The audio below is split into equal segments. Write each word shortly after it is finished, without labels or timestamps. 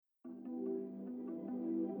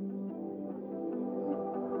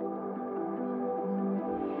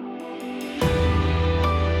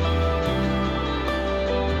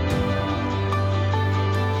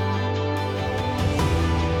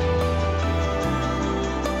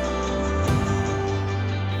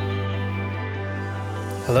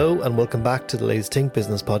Hello and welcome back to the latest Think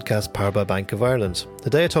Business podcast powered by Bank of Ireland.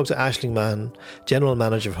 Today I talk to Aisling Mahan, General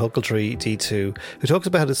Manager of Huckletree D2, who talks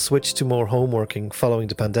about how the switch to more home working following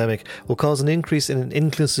the pandemic will cause an increase in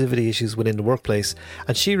inclusivity issues within the workplace,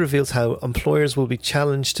 and she reveals how employers will be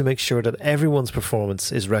challenged to make sure that everyone's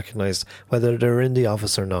performance is recognised, whether they're in the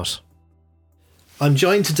office or not. I'm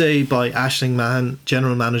joined today by Aisling Mahan,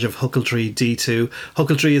 General Manager of Huckletree D2.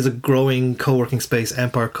 Huckletree is a growing co-working space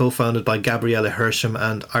empire co-founded by Gabriella Hersham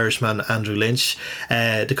and Irishman Andrew Lynch.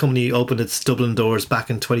 The company opened its Dublin doors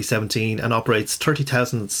back in 2017 and operates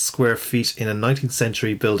 30,000 square feet in a 19th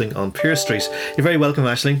century building on Pearse Street. You're very welcome,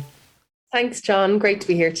 Aisling. Thanks, John. Great to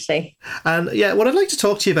be here today. And yeah, what I'd like to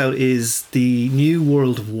talk to you about is the new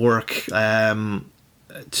world of work.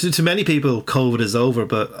 To many people, COVID is over,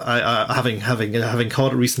 but I having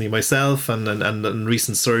caught it recently myself and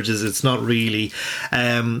recent surges, it's not really.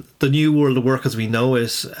 The new world of work as we know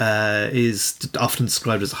it is often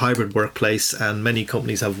described as a hybrid workplace, and many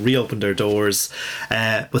companies have reopened their doors,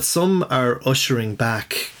 but some are ushering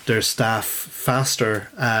back their staff faster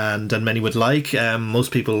than many would like.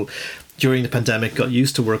 Most people during the pandemic got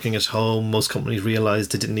used to working at home. Most companies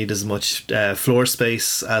realised they didn't need as much floor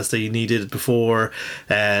space as they needed before.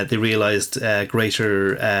 They realised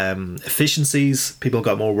greater efficiencies. People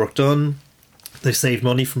got more work done. They saved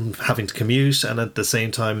money from having to commute, and at the same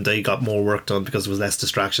time they got more work done because there was less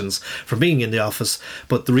distractions from being in the office.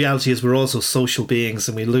 But the reality is we're also social beings,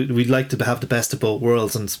 and we like to have the best of both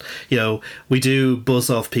worlds. And you know, we do buzz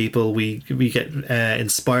off people. We get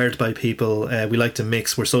inspired by people. We like to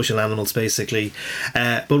mix. We're social animals basically.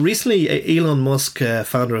 But recently, Elon Musk,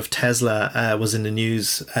 founder of Tesla, was in the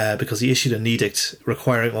news because he issued an edict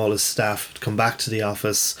requiring all his staff to come back to the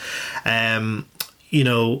office. You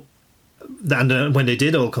know. And when they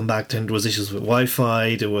did all come back, there was issues with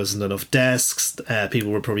Wi-Fi, there wasn't enough desks, people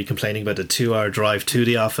were probably complaining about the 2-hour drive to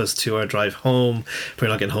the office, 2-hour drive home, we're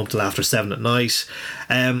not getting home till after 7 at night.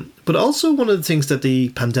 But also one of the things that the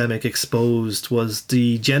pandemic exposed was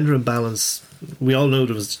the gender imbalance. We all know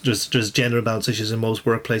there's gender imbalance issues in most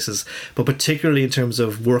workplaces, but particularly in terms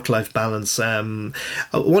of work-life balance. I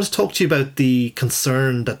want to talk to you about the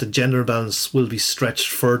concern that the gender balance will be stretched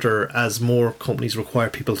further as more companies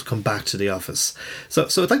require people to come back to the office. So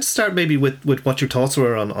I'd like to start maybe with what your thoughts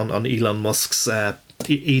were on Elon Musk's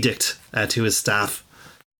edict to his staff.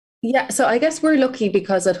 Yeah, so I guess we're lucky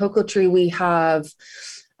because at Huckletree we have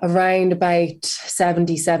around about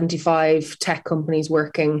 75 tech companies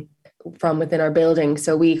working from within our building.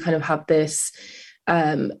 So we kind of have this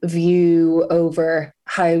view over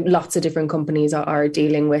how lots of different companies are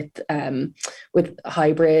dealing with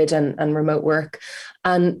hybrid and remote work.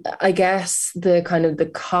 And I guess the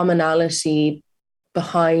commonality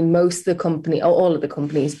behind all of the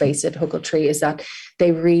companies based at Huckletree is that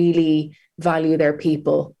they really value their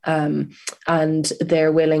people and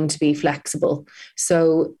they're willing to be flexible.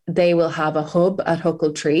 So they will have a hub at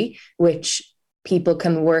Huckletree, which people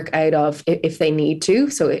can work out of if they need to.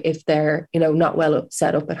 So if they're, not well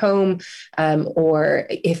set up at home, or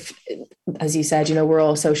if, as you said, we're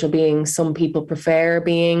all social beings. Some people prefer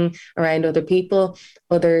being around other people.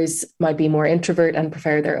 Others might be more introvert and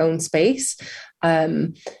prefer their own space.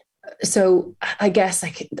 So I guess,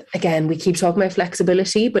 again, we keep talking about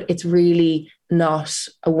flexibility, but it's really not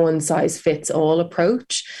a one size fits all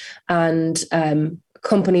approach. And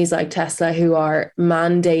companies like Tesla who are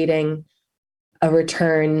mandating a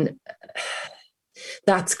return,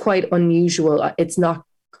 that's quite unusual. It's not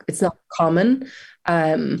common.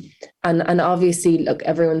 And obviously, look,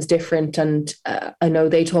 everyone's different. And I know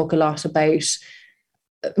they talk a lot about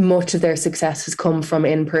much of their success has come from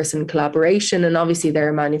in-person collaboration. And obviously they're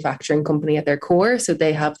a manufacturing company at their core. So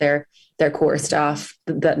they have their core staff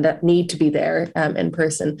that need to be there in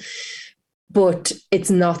person. But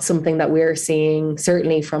it's not something that we're seeing,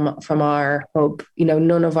 certainly from our hub.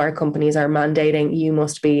 None of our companies are mandating you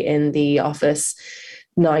must be in the office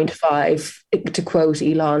 9 to 5, to quote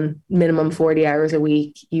Elon, minimum 40 hours a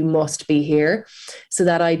week, you must be here. So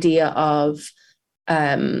that idea of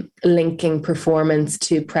linking performance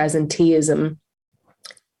to presenteeism,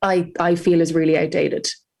 I feel is really outdated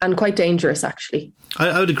and quite dangerous, actually.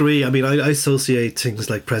 I would agree. I mean, I associate things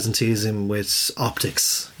like presenteeism with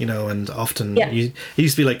optics, and often it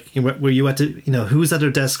used to be like, were you at the, who was at their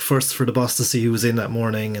desk first for the boss to see who was in that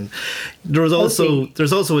morning? And there's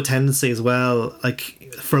also a tendency as well, like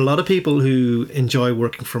for a lot of people who enjoy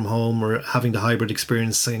working from home or having the hybrid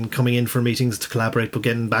experience and coming in for meetings to collaborate, but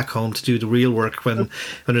getting back home to do the real work when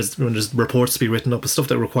there's reports to be written up and stuff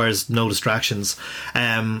that requires no distractions.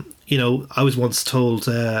 I was once told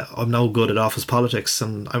I'm no good at office politics,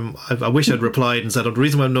 and I wish I'd replied and said, "Oh, the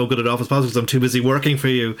reason why I'm no good at office politics is I'm too busy working for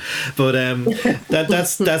you." But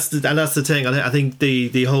that's the thing. I think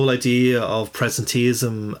the whole idea of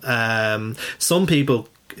presenteeism. Some people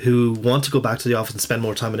who want to go back to the office and spend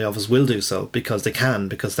more time in the office will do so because they can,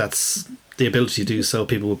 because that's the ability to do so.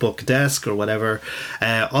 People will book a desk or whatever.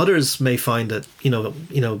 Others may find that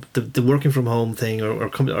the working from home thing or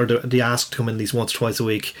the ask to come in at least once or twice a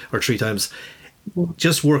week or 3 times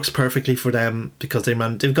just works perfectly for them, because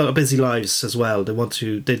they've got busy lives as well. They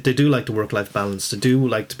do like the work-life balance. They do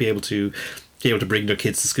like to be able to bring their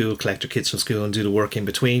kids to school, collect their kids from school, and do the work in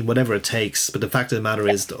between, whatever it takes. But the fact of the matter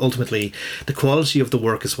is that ultimately the quality of the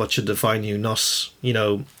work is what should define you, not,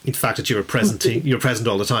 in fact that you're present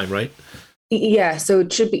all the time, right? Yeah, so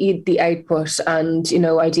it should be the output, and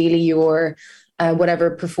ideally your whatever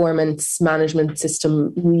performance management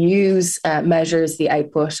system you use measures the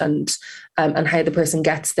output, and how the person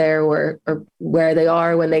gets there, or where they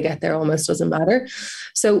are when they get there almost doesn't matter.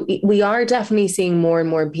 So we are definitely seeing more and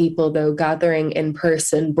more people though gathering in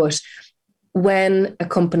person, but when a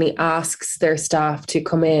company asks their staff to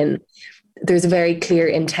come in, there's a very clear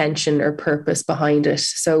intention or purpose behind it.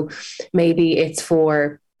 So maybe it's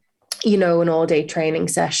for an all-day training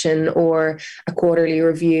session, or a quarterly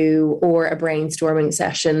review, or a brainstorming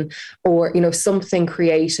session, or something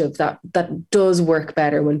creative that does work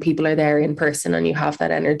better when people are there in person and you have that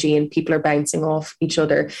energy and people are bouncing off each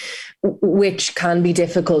other, which can be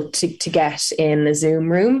difficult to get in a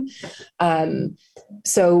Zoom room.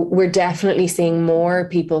 So we're definitely seeing more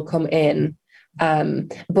people come in.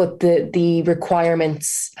 But the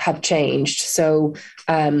requirements have changed. So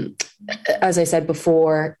as I said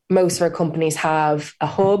before, most of our companies have a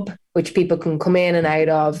hub which people can come in and out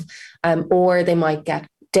of, or they might get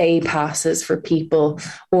day passes for people,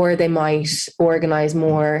 or they might organize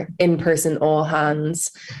more in-person all hands,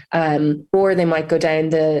 or they might go down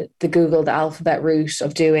the Google, the alphabet route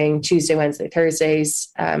of doing Tuesday, Wednesday, Thursdays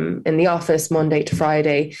in the office, Monday to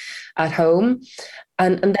Friday at home.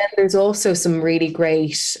 And then there's also some really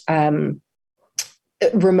great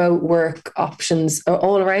remote work options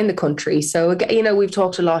all around the country. So, we've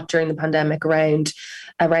talked a lot during the pandemic around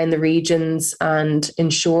the regions, and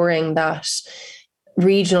ensuring that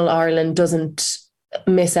regional Ireland doesn't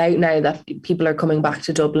miss out now that people are coming back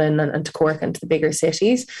to Dublin and to Cork and to the bigger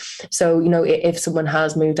cities. So, if someone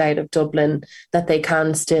has moved out of Dublin, that they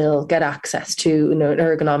can still get access to, an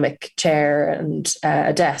ergonomic chair and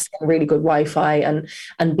a desk and really good Wi-Fi,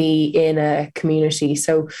 and be in a community.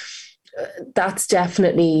 So that's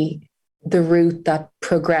definitely the route that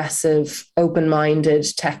progressive, open-minded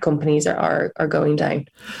tech companies are going down.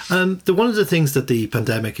 One of the things that the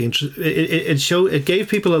pandemic it gave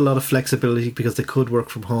people a lot of flexibility because they could work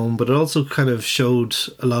from home, but it also kind of showed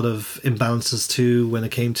a lot of imbalances too when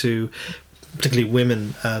it came to particularly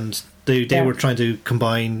women, and they were trying to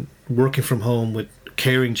combine working from home with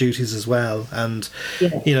caring duties as well, and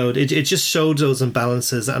it just showed those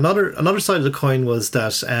imbalances. Another side of the coin was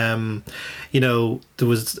that there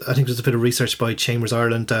was a bit of research by Chambers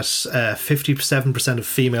Ireland that 57% of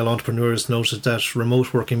female entrepreneurs noted that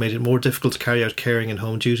remote working made it more difficult to carry out caring and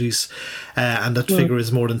home duties, and that figure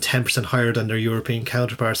is more than 10% higher than their European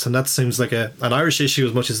counterparts. And that seems like an Irish issue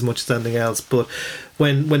as much as anything else. But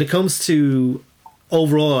when it comes to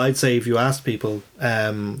overall, I'd say if you ask people,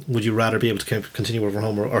 would you rather be able to continue working from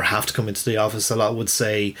home or have to come into the office, a lot would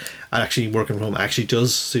say actually working from home actually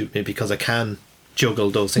does suit me because I can juggle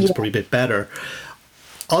those things probably a bit better.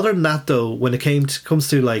 Other than that, though, when it comes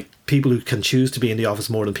to like people who can choose to be in the office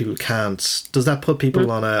more than people who can't, does that put people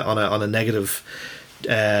on a negative?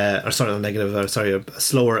 A slower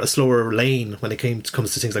lane when it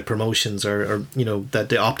comes to things like promotions or that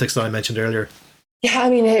the optics that I mentioned earlier? Yeah,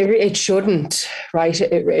 I mean, it shouldn't, right?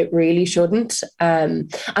 It really shouldn't.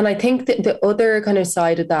 And I think that the other kind of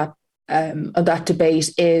side of that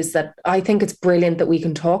debate is that I think it's brilliant that we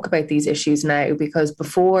can talk about these issues now, because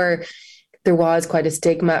before there was quite a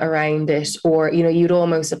stigma around it, or, you'd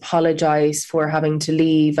almost apologize for having to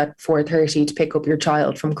leave at 4:30 to pick up your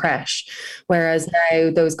child from creche. Whereas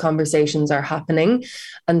now those conversations are happening.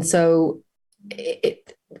 And so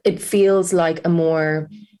it feels like a more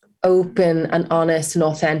open and honest and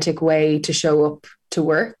authentic way to show up to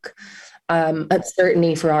work. And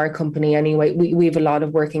certainly for our company anyway, we have a lot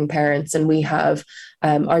of working parents, and we have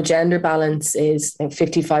our gender balance is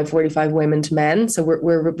 55-45 women to men. So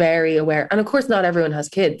we're very aware. And of course, not everyone has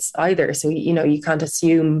kids either. So, you can't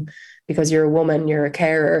assume because you're a woman, you're a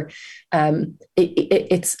carer.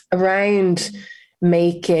 It's around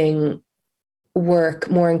making work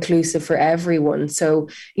more inclusive for everyone. So,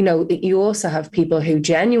 you know, you also have people who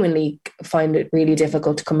genuinely find it really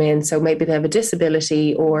difficult to come in. So maybe they have a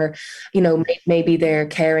disability, or, you know, maybe they're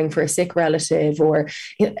caring for a sick relative, or,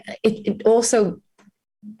 you know, it also,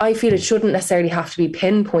 I feel it shouldn't necessarily have to be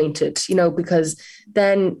pinpointed, you know, because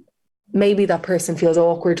then maybe that person feels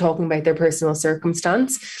awkward talking about their personal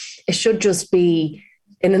circumstance. It should just be,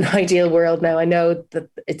 in an ideal world now, I know that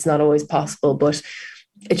it's not always possible, but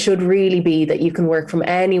it should really be that you can work from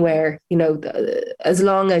anywhere, you know, as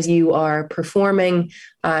long as you are performing,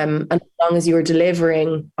 and as long as you are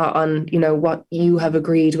delivering on, you know, what you have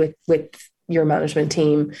agreed with your management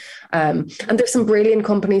team. And there's some brilliant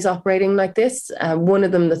companies operating like this. One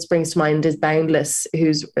of them that springs to mind is Boundless,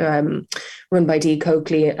 who's run by Dee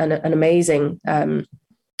Coakley, an amazing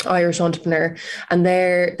Irish entrepreneur, and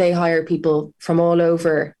they hire people from all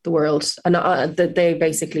over the world, and they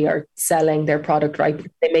basically are selling their product, right?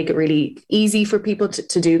 They make it really easy for people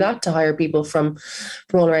to do that, to hire people from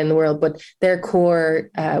all around the world. But their core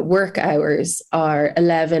work hours are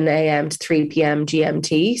 11 a.m. to 3 p.m.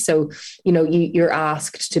 GMT. So, you know, you're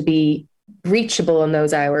asked to be reachable in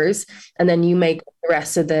those hours, and then you make the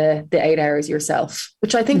rest of the 8 hours yourself,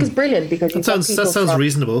 which I think is brilliant, because that sounds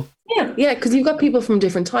reasonable. Yeah, because you've got people from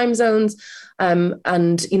different time zones,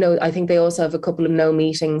 and, you know, I think they also have a couple of no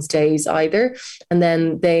meetings days either, and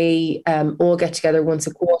then they all get together once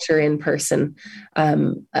a quarter in person,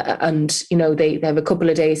 and, you know, they have a couple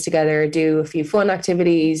of days together, do a few fun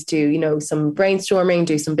activities, do, you know, some brainstorming,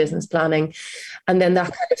 do some business planning, and then that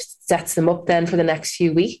kind of sets them up then for the next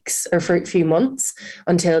few weeks or for a few months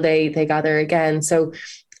until they gather again. So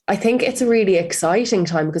I think it's a really exciting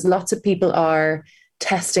time, because lots of people are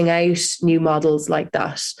testing out new models like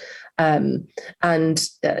that. And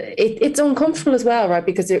it's uncomfortable as well, right?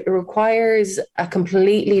 Because it requires a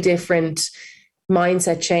completely different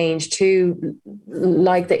mindset change to,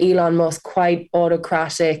 like, the Elon Musk, quite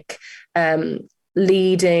autocratic,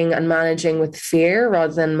 leading and managing with fear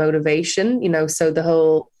rather than motivation, you know. So the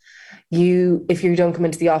whole, if you don't come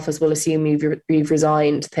into the office, we'll assume you've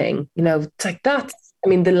resigned thing, you know. It's like that. I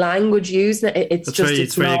mean, the language used,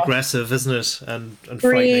 it's very aggressive, isn't it? And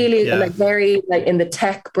really, yeah. Like very, like, in the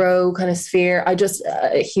tech bro kind of sphere. I just,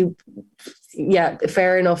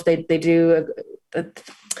 fair enough. They do,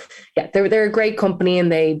 they're a great company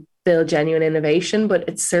and they build genuine innovation, but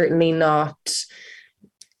it's certainly not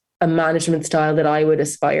a management style that I would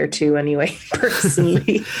aspire to anyway,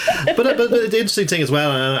 personally. but the interesting thing as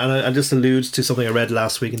well, and I just allude to something I read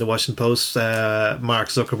last week in the Washington Post, Mark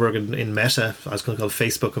Zuckerberg in Meta, I was going to call it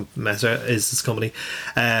Facebook, and Meta is this company,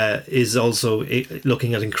 is also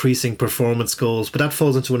looking at increasing performance goals, but that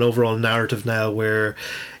falls into an overall narrative now where,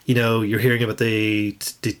 you know, you're hearing about the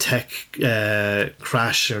tech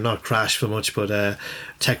crash, or not crash so much, but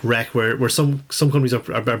tech wreck, where some companies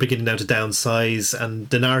are beginning now to downsize, and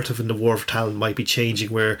the narrative in the war for talent might be changing,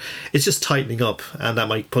 where it's just tightening up, and that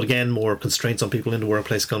might put again more constraints on people in the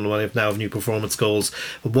workplace going, well, I now have new performance goals,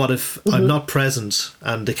 but what if I'm not present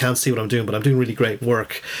and they can't see what I'm doing, but I'm doing really great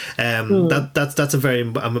work? That's a very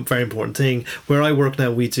important thing. Where I work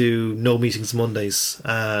now, we do no meetings Mondays,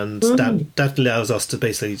 and that allows us to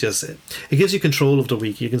basically just, it gives you control of the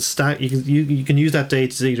week. You can you can use that day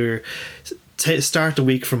to either start the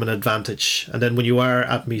week from an advantage, and then when you are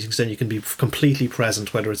at meetings, then you can be completely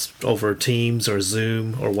present, whether it's over Teams or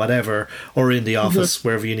Zoom or whatever, or in the office,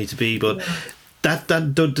 wherever you need to be. But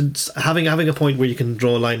having a point where you can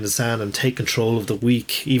draw a line in the sand and take control of the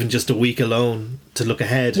week, even just a week alone, to look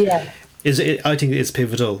ahead, I think it's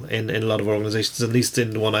pivotal in a lot of organizations, at least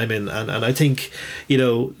in the one I'm in. And I think, you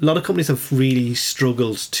know, a lot of companies have really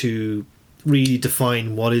struggled to really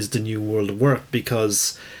define what is the new world of work,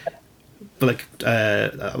 because like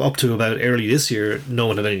up to about early this year, no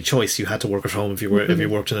one had any choice. You had to work at home if you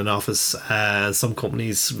worked in an office. Some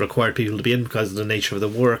companies required people to be in because of the nature of the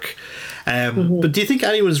work. But do you think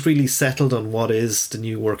anyone's really settled on what is the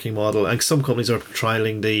new working model? And some companies are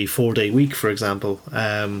trialing the 4-day week, for example.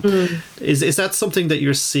 Is that something that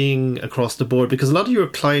you're seeing across the board? Because a lot of your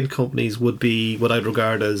client companies would be what I'd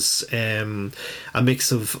regard as a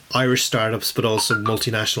mix of Irish startups, but also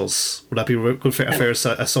multinationals. Would that be a fair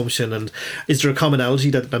assumption? And is there a commonality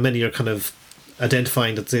that many are kind of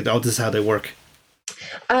identifying that say, oh, this is how they work?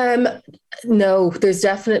 No, there's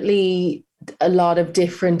definitely a lot of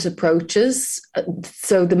different approaches.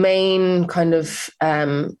 So the main kind of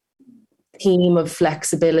theme of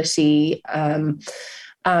flexibility and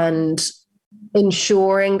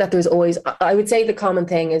ensuring that there's always, I would say the common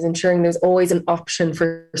thing is ensuring there's always an option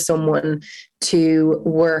for someone to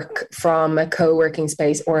work from a co-working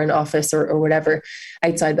space or an office or whatever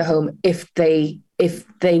outside the home if if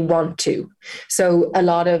they want to. So a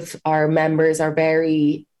lot of our members are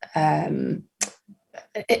very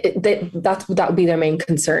that would be their main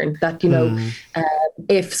concern, that, you know,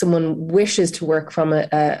 if someone wishes to work from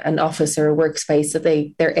an office or a workspace, that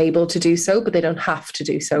they're able to do so, but they don't have to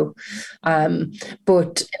do so.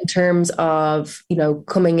 But in terms of, you know,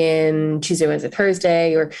 coming in Tuesday, Wednesday,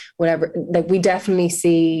 Thursday or whatever, like, we definitely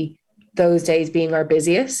see those days being our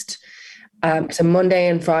busiest. So Monday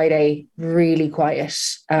and Friday, really quiet.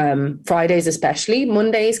 Fridays especially.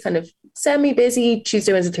 Mondays kind of semi-busy.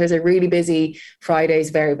 Tuesday, Wednesday, Thursday, really busy. Fridays,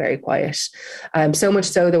 very, very quiet. So much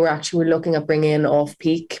so that we're looking at bringing in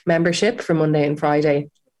off-peak membership for Monday and Friday,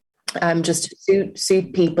 just to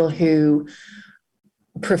suit people who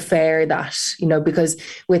prefer that, you know, because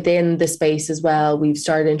within the space as well, we've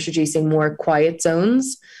started introducing more quiet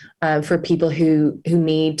zones for people who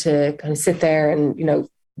need to kind of sit there and, you know,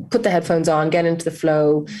 put the headphones on, get into the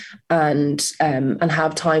flow, and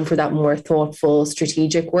have time for that more thoughtful,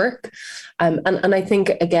 strategic work. And I think,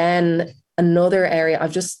 again, another area,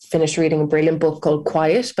 I've just finished reading a brilliant book called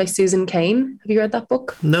Quiet by Susan Cain. Have you read that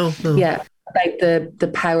book? No. Yeah, about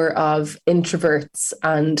the power of introverts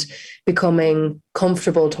and becoming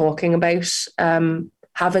comfortable talking about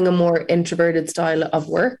having a more introverted style of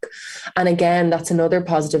work. And again, that's another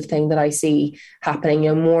positive thing that I see happening.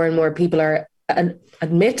 You know, more and more people are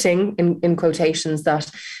admitting in quotations that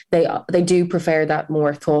they do prefer that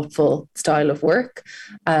more thoughtful style of work,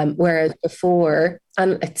 whereas before,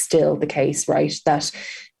 and it's still the case, right, that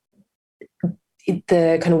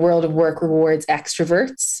the kind of world of work rewards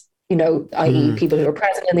extroverts, you know, i.e. people who are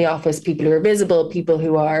present in the office, people who are visible, people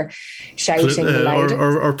who are shouting the loudest.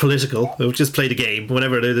 Or political, just play the game,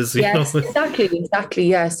 whatever it is. Yes, exactly.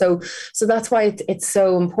 Yeah. So that's why it's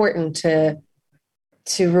so important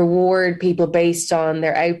to reward people based on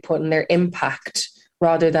their output and their impact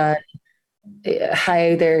rather than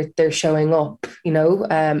how they're showing up, you know.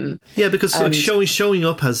 Because showing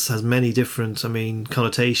up has many different, I mean,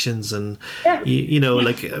 connotations, and you know,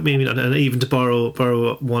 like, I mean, and even to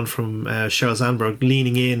borrow one from Sheryl Sandberg,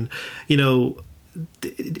 leaning in, you know,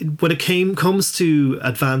 when it comes to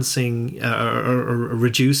advancing or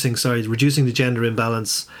reducing the gender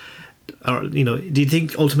imbalance. Or, you know, do you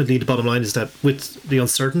think ultimately the bottom line is that with the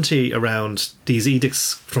uncertainty around these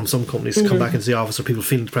edicts from some companies to come back into the office, or people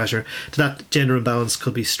feeling the pressure, that gender imbalance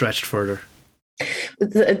could be stretched further?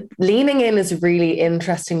 The leaning in is a really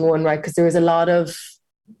interesting one, right? Because there was a lot of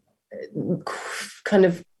kind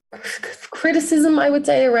of criticism, I would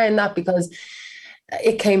say, around that, because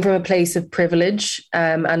it came from a place of privilege,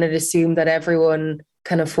 and it assumed that everyone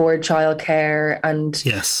can afford childcare and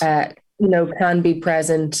yes. You know, can be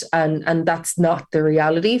present, and that's not the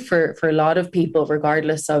reality for a lot of people,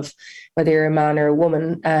 regardless of whether you're a man or a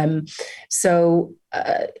woman. The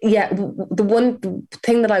one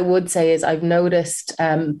thing that I would say is I've noticed.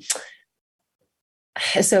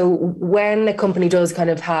 So when a company does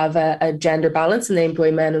kind of have a gender balance and they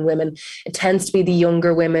employ men and women, it tends to be the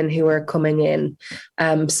younger women who are coming in.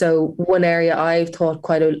 So one area I've thought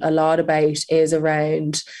quite a lot about is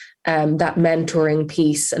around that mentoring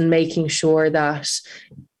piece, and making sure that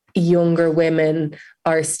younger women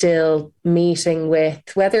are still meeting with,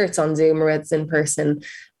 whether it's on Zoom or it's in person,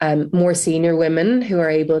 more senior women who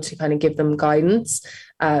are able to kind of give them guidance.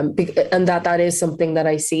 And that is something that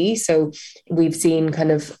I see. So we've seen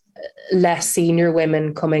kind of less senior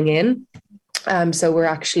women coming in. So we're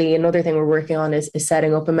actually, another thing we're working on is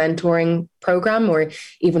setting up a mentoring program, or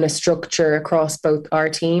even a structure across both our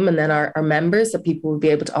team and then our members that people would be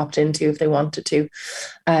able to opt into if they wanted to.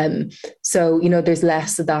 So, you know, there's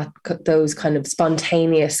less of those kind of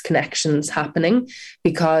spontaneous connections happening,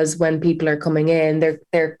 because when people are coming in,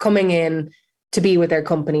 they're coming in to be with their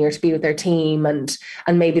company or to be with their team, and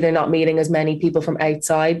maybe they're not meeting as many people from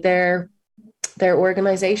outside their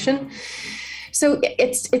organization. So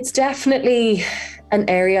it's definitely an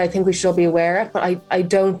area I think we should all be aware of, but I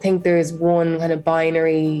don't think there's one kind of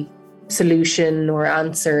binary solution or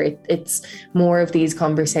answer. It's more of these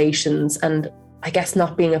conversations, and I guess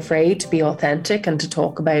not being afraid to be authentic and to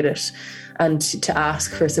talk about it, and to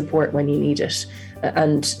ask for support when you need it,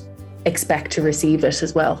 and expect to receive it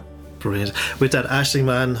as well. Brilliant. With that, Aisling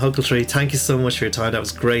Mann, Huckletree, thank you so much for your time. That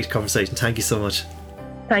was a great conversation. Thank you so much.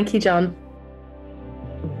 Thank you, John.